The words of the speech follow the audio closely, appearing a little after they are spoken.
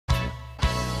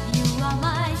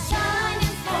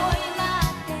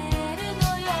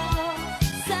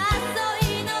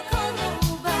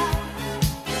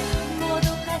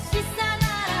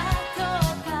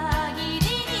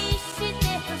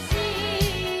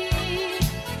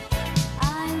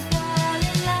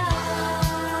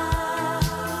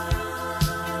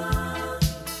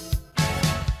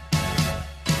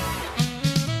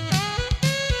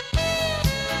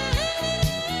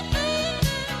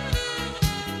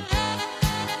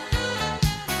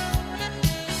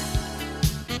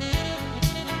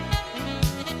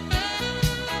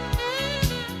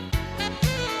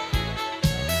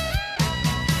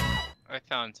I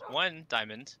found 1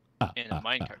 diamond in a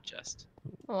minecart chest.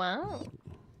 Wow.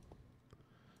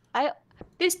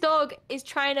 This dog is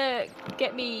trying to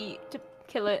get me to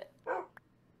kill it.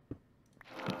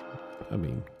 I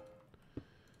mean,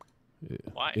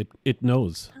 Why? it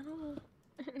knows. Oh,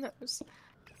 it knows.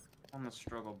 I'm a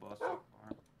struggle bus so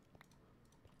far.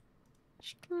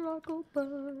 Struggle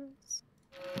bus.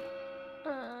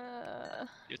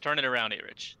 You turn it around,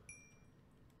 A-Rich.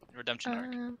 Redemption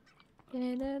arc.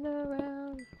 Get it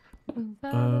around. Move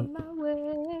out of my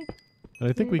way.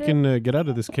 I think we can get out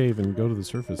of this cave and go to the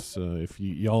surface if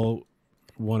y'all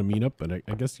want to meet up. But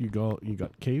I guess you got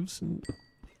caves and.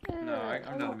 No,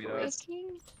 I'm done to meet up.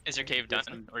 Is your cave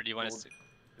done, or do you want us to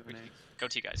go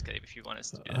to you guys' cave if you want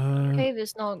us to do that? Cave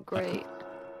is not great.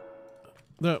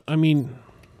 No, I mean,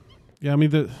 yeah, I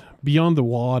mean the beyond the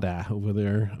water over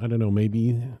there. I don't know,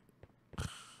 maybe.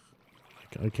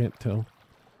 I can't tell.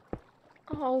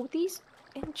 Oh, these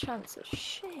enchants are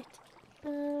shit.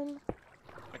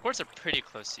 My quartz are pretty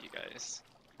close to you guys,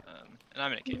 and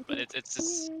I'm in a cave, but it's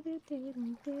just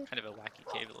kind of a wacky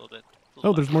cave a little bit.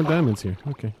 Oh, there's more diamonds here.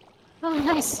 Okay. Oh,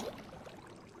 nice.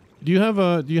 Do you have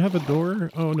a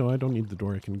door? Oh no, I don't need the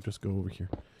door. I can just go over here.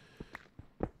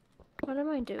 What am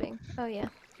I doing? Oh yeah.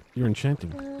 You're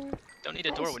enchanting. Don't need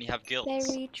a door when you have guilds.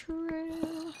 Very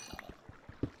true.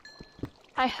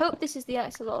 I hope this is the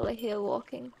axolotl here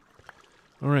walking.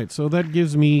 All right, so that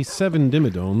gives me 7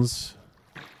 dimidones.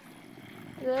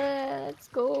 Let's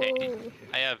go. Okay.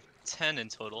 I have 10 in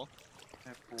total.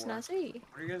 Snazzy.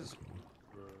 Where are you guys?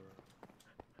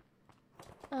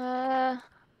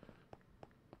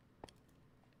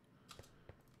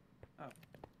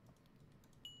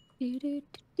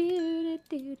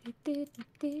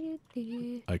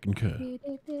 I concur.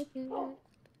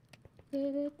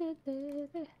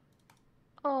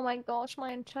 Oh my gosh,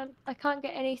 my enchant. I can't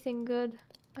get anything good.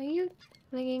 Are you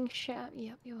flinging shit at me?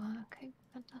 Yep, you are. Okay,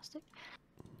 fantastic.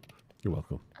 You're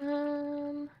welcome.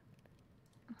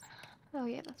 Oh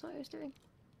yeah, that's what I was doing.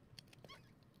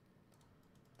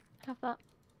 Have that.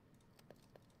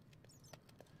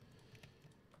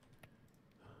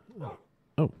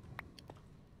 Oh.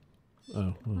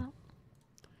 Oh, well.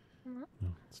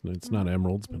 No, it's not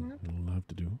emeralds, but we'll have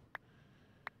to do.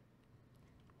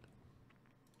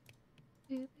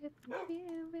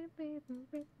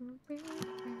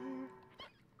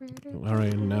 All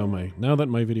right, and now that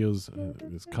my video is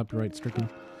copyright stricken.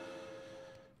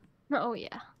 Oh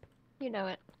yeah, you know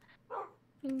it.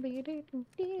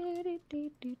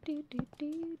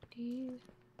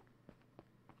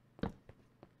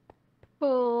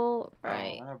 Cool,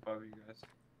 right. I'm above you guys.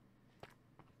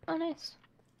 Oh nice.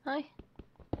 Hi.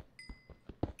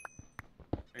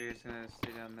 Are you guys gonna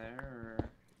stay down there, or?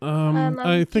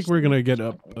 I think we're gonna get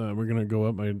up. We're gonna go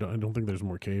up. I don't think there's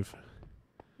more cave.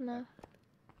 No.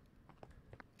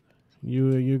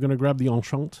 You gonna grab the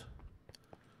enchant?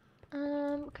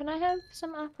 Can I have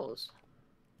some apples?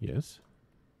 Yes.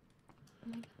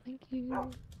 Thank you.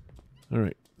 All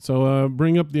right. So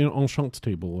bring up the enchant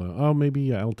table. Oh,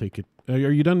 maybe I'll take it. Are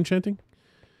you done enchanting?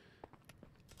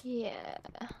 Yeah.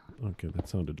 Okay, that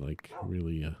sounded like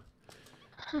really,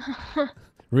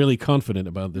 really confident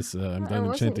about this. I'm done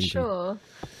enchanting. Sure.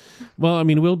 Well, I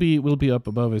mean, we'll be up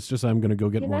above. It's just I'm gonna go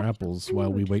get more apples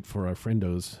while we wait for our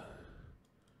friendos.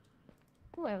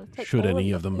 Well, should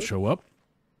any of them show up?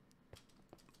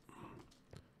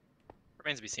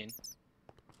 Remains to be seen.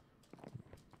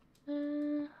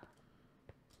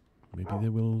 Maybe they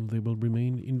will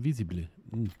remain invisible.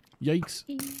 Yikes!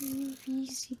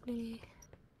 Invisible.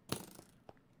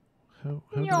 How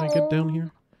did I get down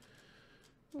here?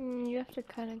 You have to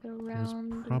kind of go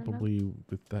around. It's probably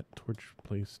with that torch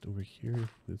placed over here.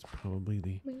 It's probably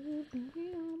the.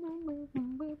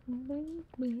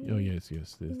 Oh yes.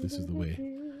 This is the way.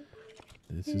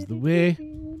 This is the way.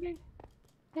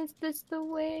 Is this the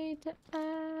way to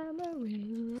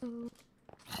Amarillo?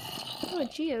 Oh, a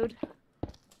geode.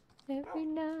 Every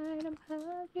night I'm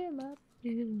hugging my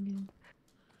pillow,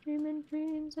 dreaming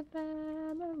dreams of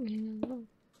Amarillo.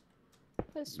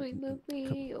 A sweet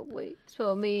movie awaits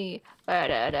for me.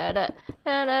 Ba-da-da-da,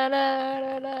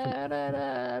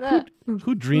 da-da-da-da-da-da-da-da.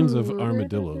 Who dreams of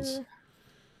armadillos?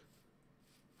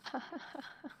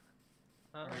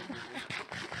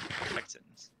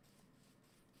 Texans.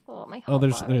 Oh, my Oh, hotbar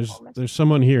is almost- there's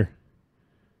someone here.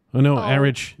 Oh no, Oh.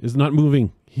 Arich is not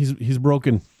moving. He's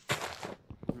broken. My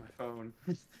phone.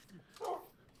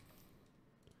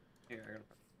 Here, I gotta.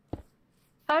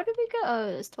 How did we go? Oh,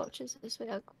 there's torches this way.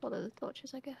 I'll follow the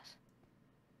torches, I guess.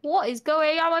 What is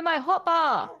going on with my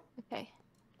hotbar? Okay.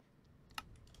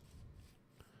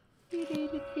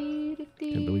 Can't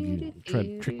believe you tried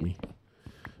to trick me.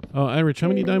 Oh, Arich, how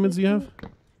many diamonds do you have?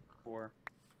 4.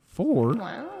 4?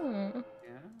 Wow.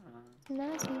 Yeah.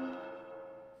 Nice.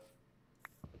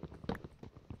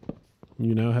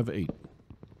 You now have 8.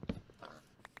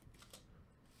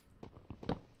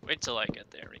 Wait till I get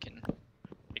there. We can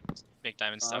make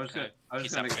diamond I stuff. was gonna, I was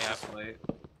piece gonna up make we this have. late.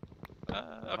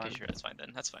 Okay, fine. sure, that's fine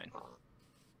then. That's fine.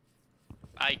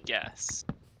 I guess.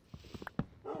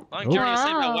 Long Oh. journey to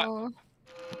save my Wow.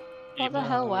 What the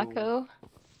hell, wacko?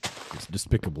 It's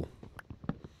despicable.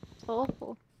 It's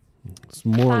awful. It's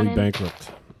morally Ban him.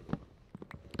 bankrupt.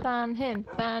 Ban him,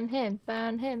 ban him,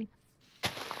 ban him.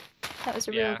 That was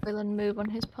a real Yeah. villain move on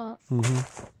his part.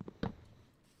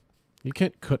 You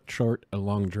can't cut short a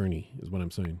long journey, is what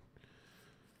I'm saying.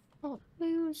 Oh,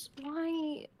 blues,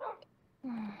 why?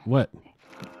 What?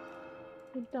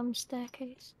 The dumb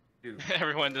staircase. Dude,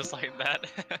 Everyone just like that.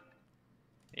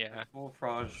 Yeah. full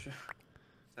frage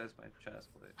says my chest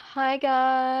plate. Hi,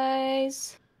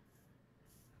 guys.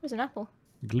 There's an apple.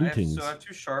 Glutings. So I have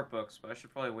 2 sharp books, but I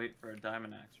should probably wait for a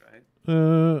diamond axe, right?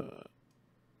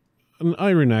 An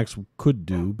iron axe could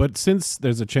do, but since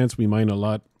there's a chance we mine a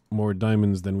lot more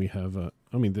diamonds than we have, I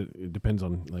mean, it depends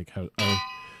on like how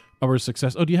our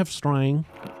success. Oh, do you have straying?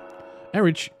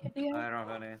 Arich, Yeah. I don't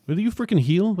have any. will you freaking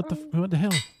heal? What the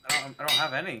hell? I don't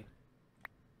have any.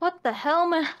 What the hell,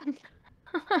 man?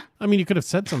 I mean, you could have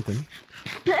said something.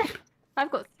 I've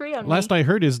got 3 on Last me. I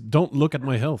heard is don't look at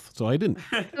my health, so I didn't.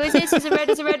 Who is this? There's a red,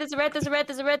 there's a red, there's a red, there's a red,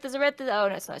 there's a red, there's a red, oh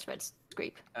no, it's not, it's red, it's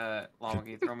creep. Llama, can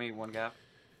you throw me 1 gap?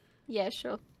 Yeah,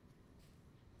 sure.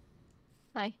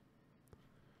 Hi.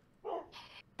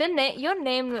 Your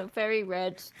name looked very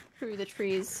red through the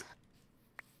trees.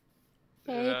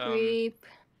 Hey, creep.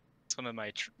 It's one of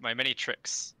my many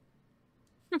tricks.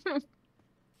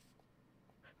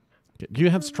 Do you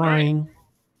have straying?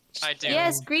 I do.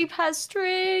 Yes, creep has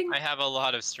string. I have a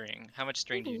lot of string. How much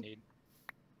string do you need?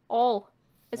 All.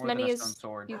 As More than many a stone as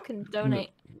sword. you can donate.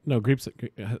 No, Grapes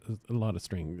has a lot of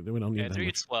string. We don't need Yeah, that 3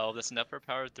 much. 12. That's enough for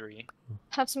power 3.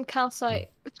 Have some calcite.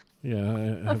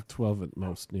 Yeah, I have 12 at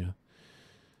most, yeah.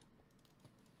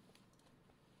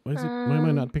 Why am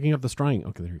I not picking up the straying?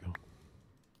 Okay, there you go.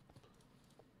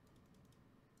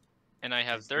 And I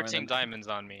have Just join 13 them. diamonds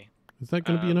on me. Is that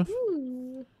going to be enough?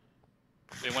 Ooh.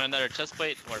 Do we want another chest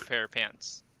plate or a pair of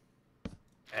pants?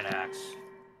 An axe.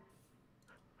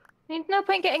 There's no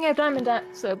point getting a diamond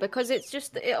axe though, because it's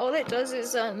just all it does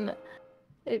is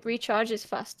it recharges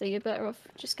faster. You're better off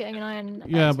just getting an iron.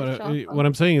 Yeah, axe but with sharp what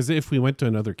I'm saying is if we went to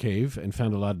another cave and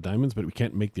found a lot of diamonds, but we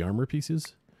can't make the armor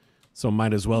pieces, so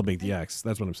might as well make the axe.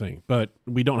 That's what I'm saying. But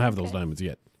we don't have those Okay. diamonds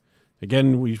yet.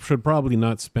 Again, we should probably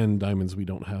not spend diamonds we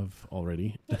don't have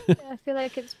already. Yeah, I feel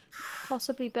like it's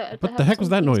possibly better. What to the have heck was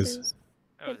some that noise? pieces.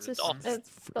 Oh, It's the a dolphin.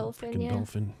 dolphin, Freaking yeah.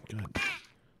 dolphin. God.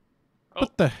 Oh.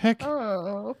 What the heck?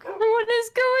 Oh, what is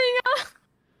going on?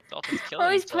 Dolphin's killing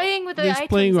Oh, he's himself. playing with the He's items.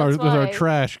 playing that's with our why.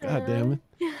 trash. God damn it.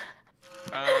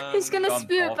 He's gonna Dumb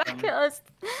spew it back dolphin. at us.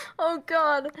 Oh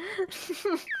god.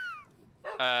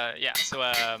 Yeah, so,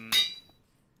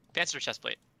 pants or chest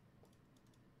plate?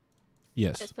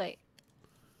 Yes, Just wait.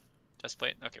 Chest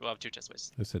plate? Okay, we'll have 2 chest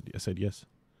plates. I said yes.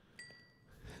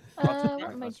 Lots of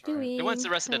What am I that's right. doing? Who wants the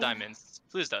rest of the Oh, diamonds?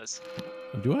 Flues does.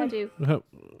 Do I? I do. How-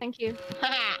 Thank you.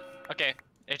 Okay,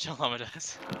 HL Llama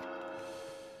does.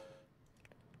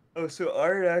 Oh, so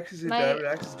iron axes and My- diamond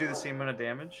axes do the same amount of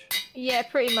damage? Yeah,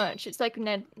 pretty much. It's like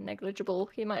negligible.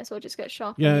 You might as well just get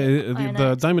sharp. Yeah, on your the iron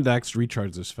axe. diamond axe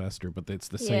recharges faster, but it's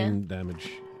the Yeah. same damage.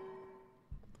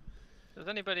 Is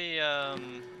anybody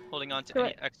holding on to Do any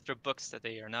it. extra books that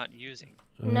they are not using?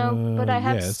 No, but I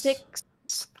have yes. 6.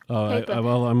 Oh, paper.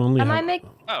 well, I'm only. Am I have- make? Oh,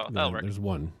 yeah, that'll work. there's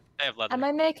one. I have leather. Am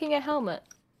I making a helmet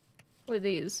with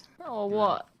these, or No.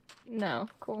 what? No.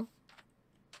 Cool.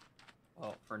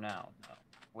 Well, for now, no.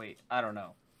 Wait, I don't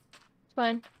know. It's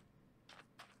fine.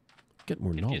 Get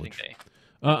more Confusing knowledge. day.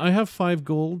 I have 5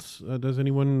 golds. Does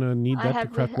anyone need I that to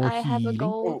have. craft more I have a healing?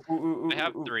 gold. I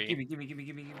have 3.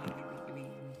 Gimme.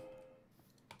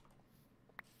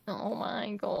 Oh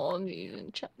my god, these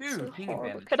enchants Dude, are ping horrible.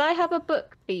 advantage. Could I have a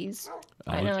book, please?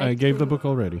 know I gave the threw- book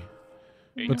already.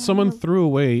 There you But go. someone threw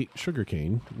away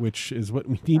sugarcane, which is what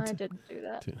we need I to... didn't do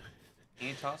that. Can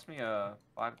you toss me a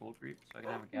 5 gold creep so I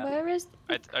can have a gap? Where is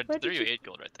I Where threw did you you- 8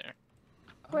 gold right there.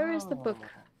 Where is the book? Oh.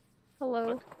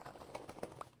 Hello?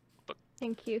 Book.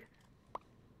 Thank you.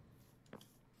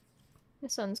 The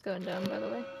sun's going down, by the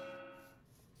way.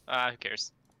 Who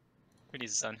cares? Who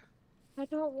needs the sun? I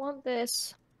don't want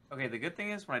this. Okay, the good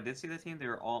thing is when I did see the team, they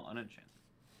were all unenchanted.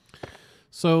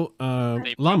 So,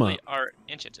 They Llama, probably are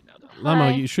enchanted now, though. Llama,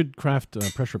 Hi. you should craft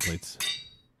pressure plates.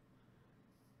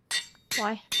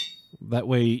 Why? That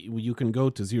way you can go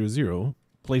to 0-0,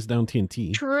 place down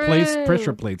TNT, place pressure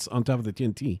True. plates on top of the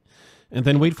TNT, and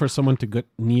then wait for someone to get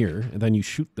near, and then you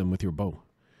shoot them with your bow.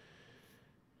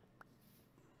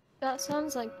 That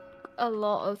sounds like a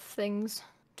lot of things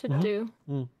to Mhm. do.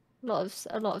 Mm.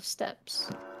 A lot of steps.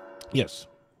 Yes,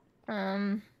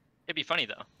 It'd be funny,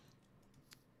 though.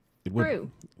 it would,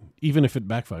 True. even if it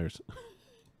backfires.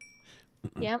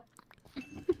 Yep.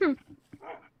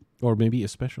 Or maybe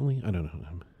especially? I don't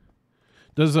know.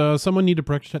 Does someone need a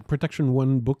protection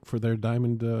 1 book for their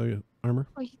diamond armor?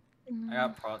 I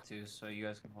got Prot 2, so you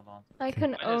guys can hold on. I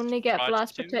can Mine is only get Prod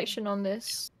blast 2. protection on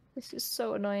this. This is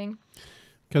so annoying.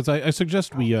 Because I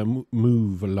suggest we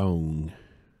move along.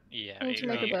 Yeah, I need to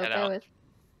maybe make a we bow. head Bear out. with.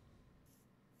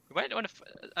 We might want to.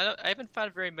 I haven't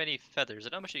found very many feathers. I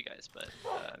don't know much of you guys, but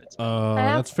it's have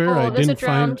That's fair. 4. I There's a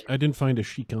didn't find a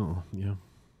chican. Yeah,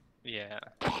 yeah.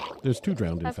 there's 2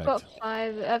 drowned in I've fact. got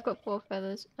 5. I've got 4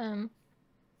 feathers.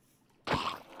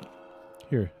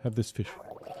 Here, have this fish.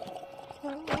 I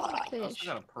want I also fish.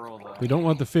 got a pearl though. We don't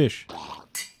want the fish.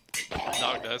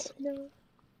 Dog does. No.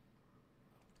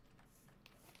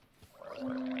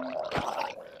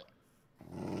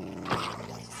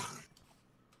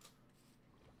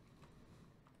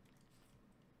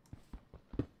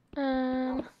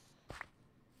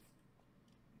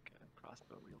 Okay,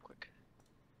 crossbow real quick.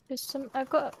 There's some. I've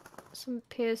got some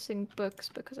piercing books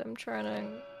because I'm trying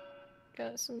to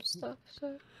get some stuff.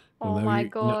 So. Well, Oh now my you- no-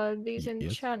 god, these yes.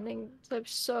 enchanting are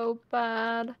so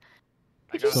bad.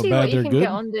 I Could you got- So see bad what you they're can good?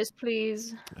 get on this,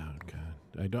 please? Oh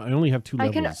god, I only have 2 I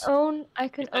can levels. only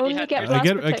said you only had get yours. blast I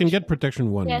can protection. get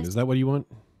protection 1. Yes. Is that what you want?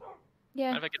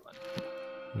 Yeah, How do I get one?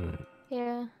 Alright.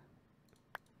 yeah.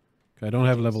 I don't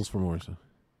have levels for more. So. Okay,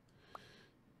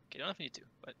 you don't know if you need to,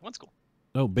 but one's cool.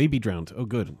 Oh, baby drowned. Oh,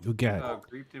 good. Oh, God.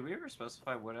 Creep, did we ever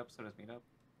specify what episode is meetup?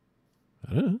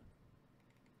 I don't know.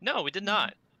 No, we did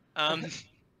not. I'd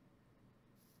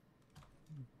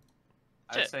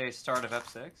Shit. say start of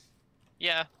Ep6.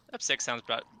 Yeah, Ep6 sounds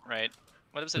about right.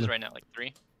 What episode is Yeah. right now? Like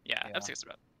 3? Yeah, Yeah. Ep6 is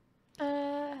about.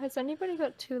 Has anybody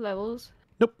got 2 levels?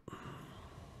 Nope.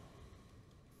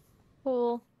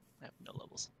 Cool. I have no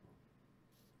levels.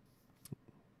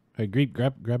 I agree.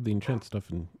 Grab the enchant stuff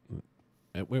and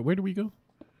where do we go?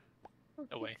 I'll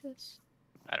keep Away. this.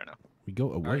 I don't know. We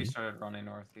go I already away. started running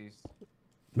northeast.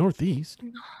 Northeast.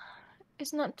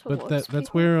 It's not towards. But that's people.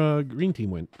 where green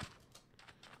team went.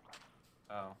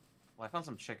 Oh. Well, I found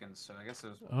some chickens, so I guess it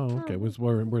was... Oh, okay. Was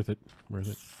worth it. Worth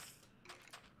it.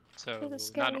 So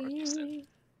It's not north, you said. scary.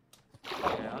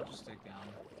 Yeah, I'll just dig down.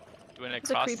 You went There's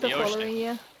a across creeper the ocean, following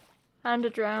you. And a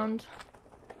drowned.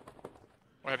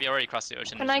 or have you already crossed the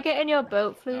ocean? Can I get in your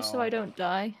boat, please, so No. I don't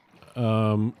die?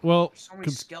 Well, There's so many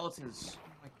could- skeletons. Oh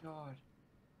my god.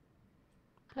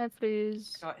 Hi,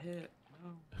 please. Got hit. No.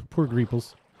 poor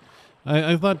Greeples.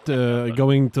 I thought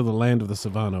going to the land of the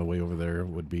savannah way over there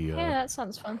would be. Yeah, that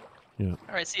sounds fun. All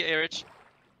right, see you, Erich.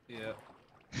 Yeah.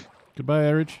 Goodbye,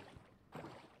 Erich.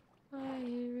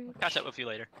 Hi, Catch up with you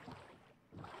later.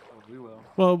 Oh, we will.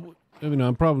 Well,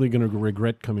 I'm probably gonna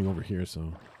regret coming over here.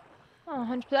 So. Oh,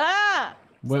 100%. Ah!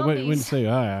 When you Zombies. say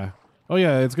oh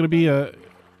yeah, it's gonna be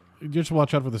just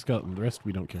watch out for the skeleton. The rest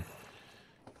we don't care.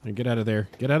 And get out of there.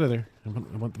 Get out of there. I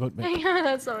want the boat back.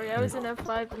 Yeah, sorry, I was in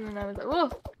F5 and then I was like,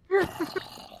 whoa.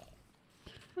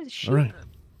 Holy shit. All right.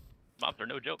 Mobs are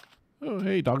no joke. Oh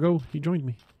hey, doggo, he joined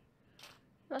me.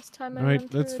 Last time I All right, ran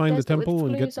let's through find the desert with temple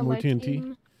and get flues on more my TNT.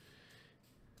 team.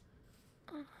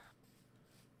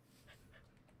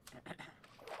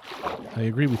 I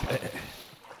agree with.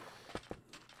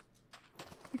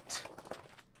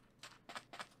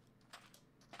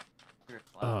 Spirit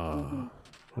flag.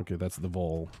 Okay, that's the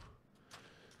vol.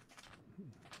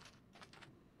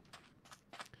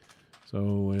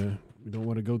 So we don't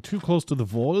want to go too close to the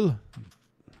vol.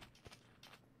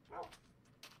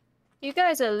 You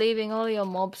guys are leaving all your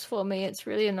mobs for me. It's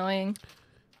really annoying.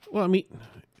 Well, I mean,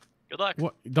 Good luck.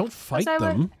 what? Don't fight I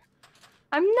went- them.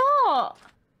 I'm not.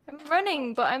 I'm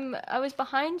running, but I was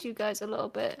behind you guys a little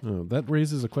bit. Oh, that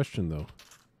raises a question, though.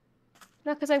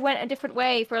 No, because I went a different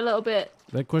way for a little bit.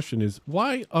 That question is,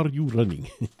 why are you running?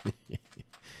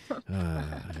 Yeah,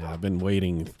 I've been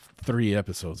waiting 3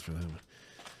 episodes for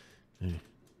that.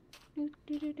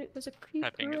 There's a creeper,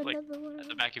 Typing it, like, another one. at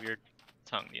the back of your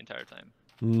tongue the entire time.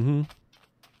 Mm-hmm.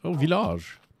 Oh,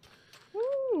 village.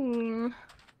 Ooh.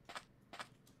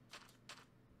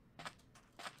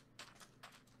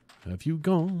 Have you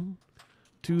gone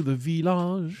to the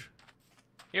village?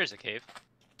 Here's a cave.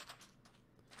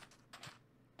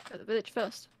 Go to the village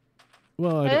first.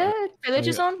 Well, Village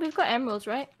is on. We've got emeralds,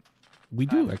 right? we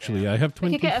do actually. I have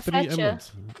We could 23 get a fletcher.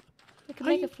 emeralds. We can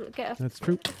make get a. That's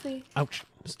true. Please, Ouch!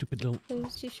 Stupid little.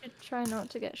 you should try not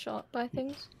to get shot by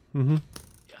things. Mm-hmm.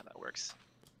 Yeah, that works.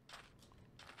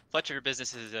 Fletcher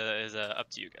business is up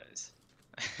to you guys.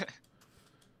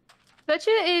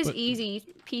 Fletcher is But- easy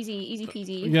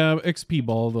peasy. Yeah, XP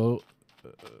ball though.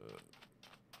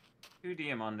 2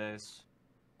 Diamondes.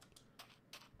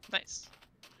 Nice.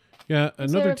 Yeah,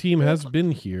 Is another there a team has village-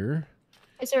 been here.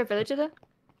 Is there a villager there?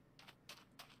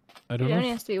 I It don't know. only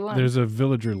if has to be one. There's a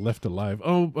villager left alive.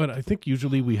 Oh, but I think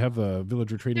usually we have a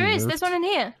villager trading. There is. nerfed. There's one in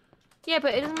here. Yeah,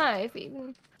 but it doesn't matter if we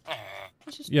even.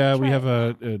 Let's just Yeah, we try have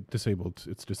it. a disabled.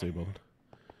 It's disabled.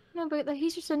 No, but like,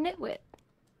 he's just a nitwit.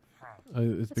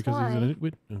 It's That's because he's why. an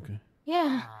nitwit. Okay.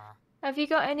 Yeah. Have you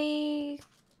got any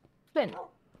flint?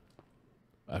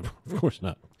 Of course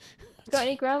not. Got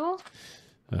any gravel?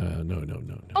 No.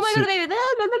 Oh my Si- god, baby!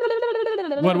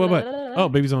 What? Oh,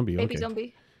 baby zombie. Baby Okay.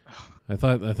 zombie. I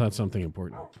thought something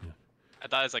important. Yeah. I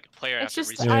thought it was like a player It's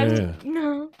after just reset.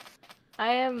 no. I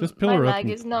am. Just My pillar up lag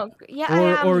and- is not. Yeah, I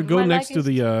am. Or go My next lag to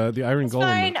is- the iron It's golem.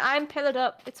 fine. I'm pillared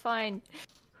up. It's fine.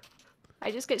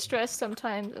 I just get stressed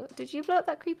sometimes. Did you blow up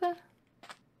that creeper?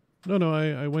 No.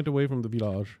 I went away from the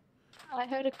village. I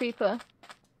heard a creeper.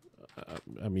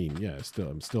 I mean, yeah.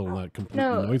 I'm still not completely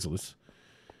No. noiseless.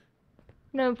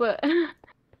 No, but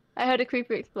I heard a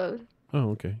creeper explode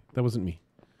Oh, okay. That wasn't me.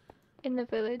 in the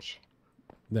village.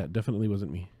 That definitely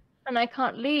wasn't me. And I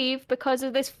can't leave because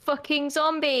of this fucking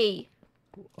zombie.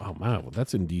 Oh man, well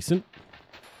that's indecent.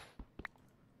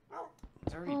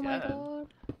 He's already Oh my dead.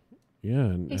 god. Yeah,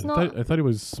 and He's I thought it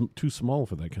was too small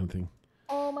for that kind of thing.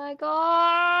 Oh my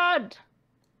god.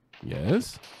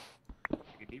 Yes.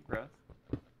 Take a deep breath.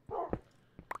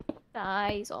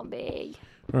 Die, zombie.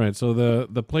 All right. So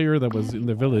the player that was in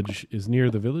the village is near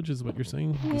the village, is what you're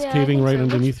saying? He's Yeah, I caving think right so.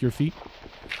 underneath your feet.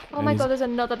 Oh And my he's- god, there's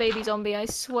another baby zombie. I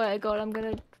swear to god, I'm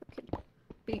gonna fucking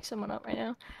beat someone up right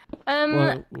now.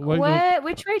 Well, why go-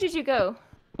 which way did you go?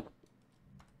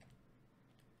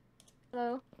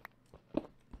 Hello?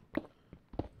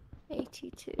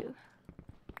 82.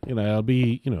 I'll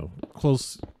be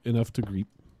close enough to Greep,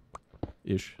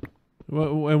 ish.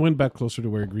 Well, I went back closer to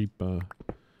where Greep. I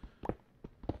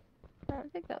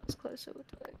don't think that was closer with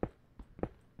it.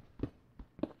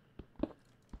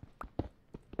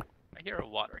 I hear a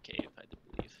water cave, I do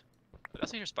believe. But I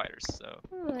also hear spiders, so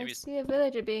Oh, maybe I it's- see a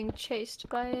villager being chased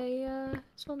by a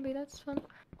zombie. That's fun.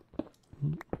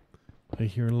 I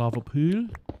hear a lava pool.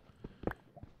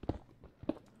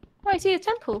 Oh, I see a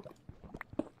temple.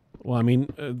 Well, I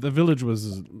mean, the village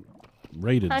was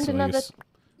raided, And so I another- guess.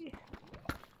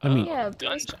 I mean, Yeah, but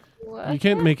it's dungeon. you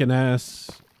can't make an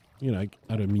ass,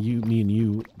 out of me and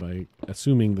you by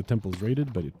assuming the temple's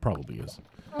raided, but it probably is.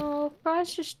 Oh,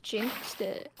 Fry's just jinxed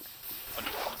it. Oh, no,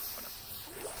 oh,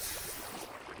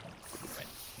 no. Right.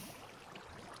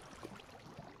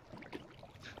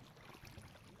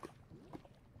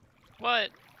 What?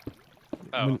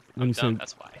 Oh, When I'm you dumb, said-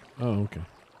 that's why. Oh, okay.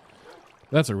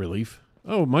 That's a relief.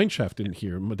 Oh, mineshaft in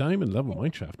here. Diamond level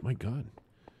mineshaft. My God.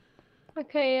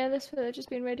 Okay, yeah, this village has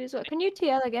been raided as well. Can you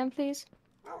TL again, please?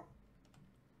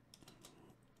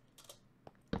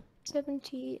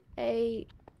 78,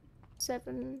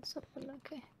 7, something,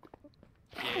 okay.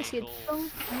 I Yay, see a gold. dong.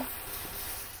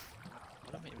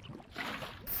 What am I even doing?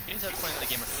 Games at the point of the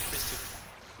game are really pretty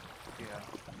stupid. Yeah.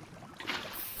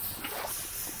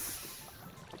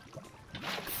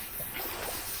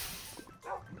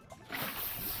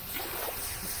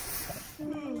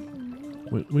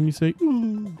 When you say,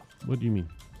 ooh, what do you mean?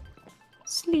 I'm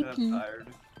Sleepy. tired.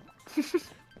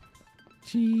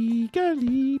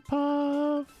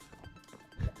 Jigglypuff.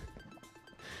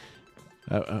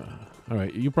 All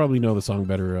right, you probably know the song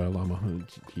better, Llama.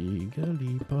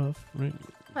 Jigglypuff, right?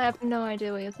 I have no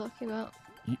idea what you're talking about.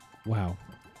 Wow.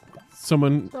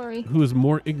 Someone Sorry. who is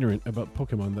more ignorant about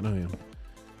Pokemon than I am.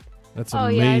 That's Oh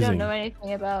amazing. yeah, I don't know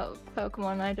anything about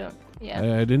Pokemon. I don't. Yeah.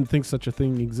 I didn't think such a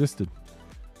thing existed.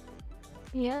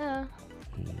 Yeah.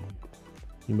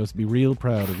 You must be real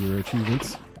proud of your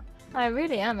achievements. I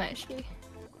really am actually.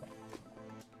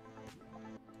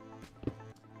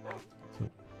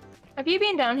 Have you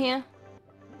been down here?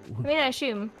 I mean, I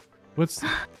assume. What's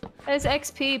There's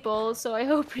XP balls, so I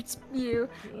hope it's you.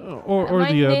 or Am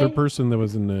I the other near- person that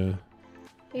was in the?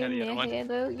 You're the other near one. here,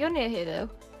 though. You're near here, though.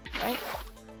 Right?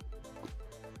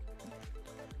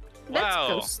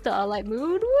 Wow. Let's go Starlight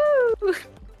Moon. Woo! I was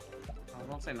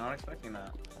gonna say, not expecting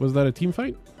that. Was that a team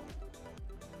fight?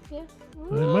 Yeah.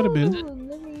 It might have been.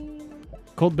 Woo!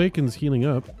 Cold Bacon's healing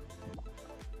up.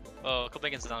 Oh,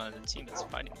 Copenhagen's not on the team that's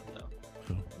fighting them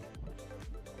though.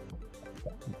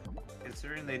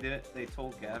 Considering they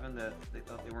told Gavin that they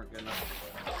thought they weren't good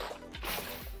enough.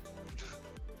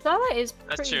 Starlight is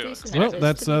That's pretty true. decent. Well, at this,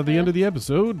 that's to be the end fair. of the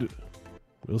episode.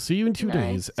 We'll see you in 2 Nice.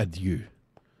 days. Adieu.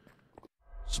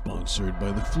 Sponsored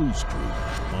by the Flues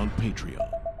Crew on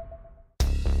Patreon.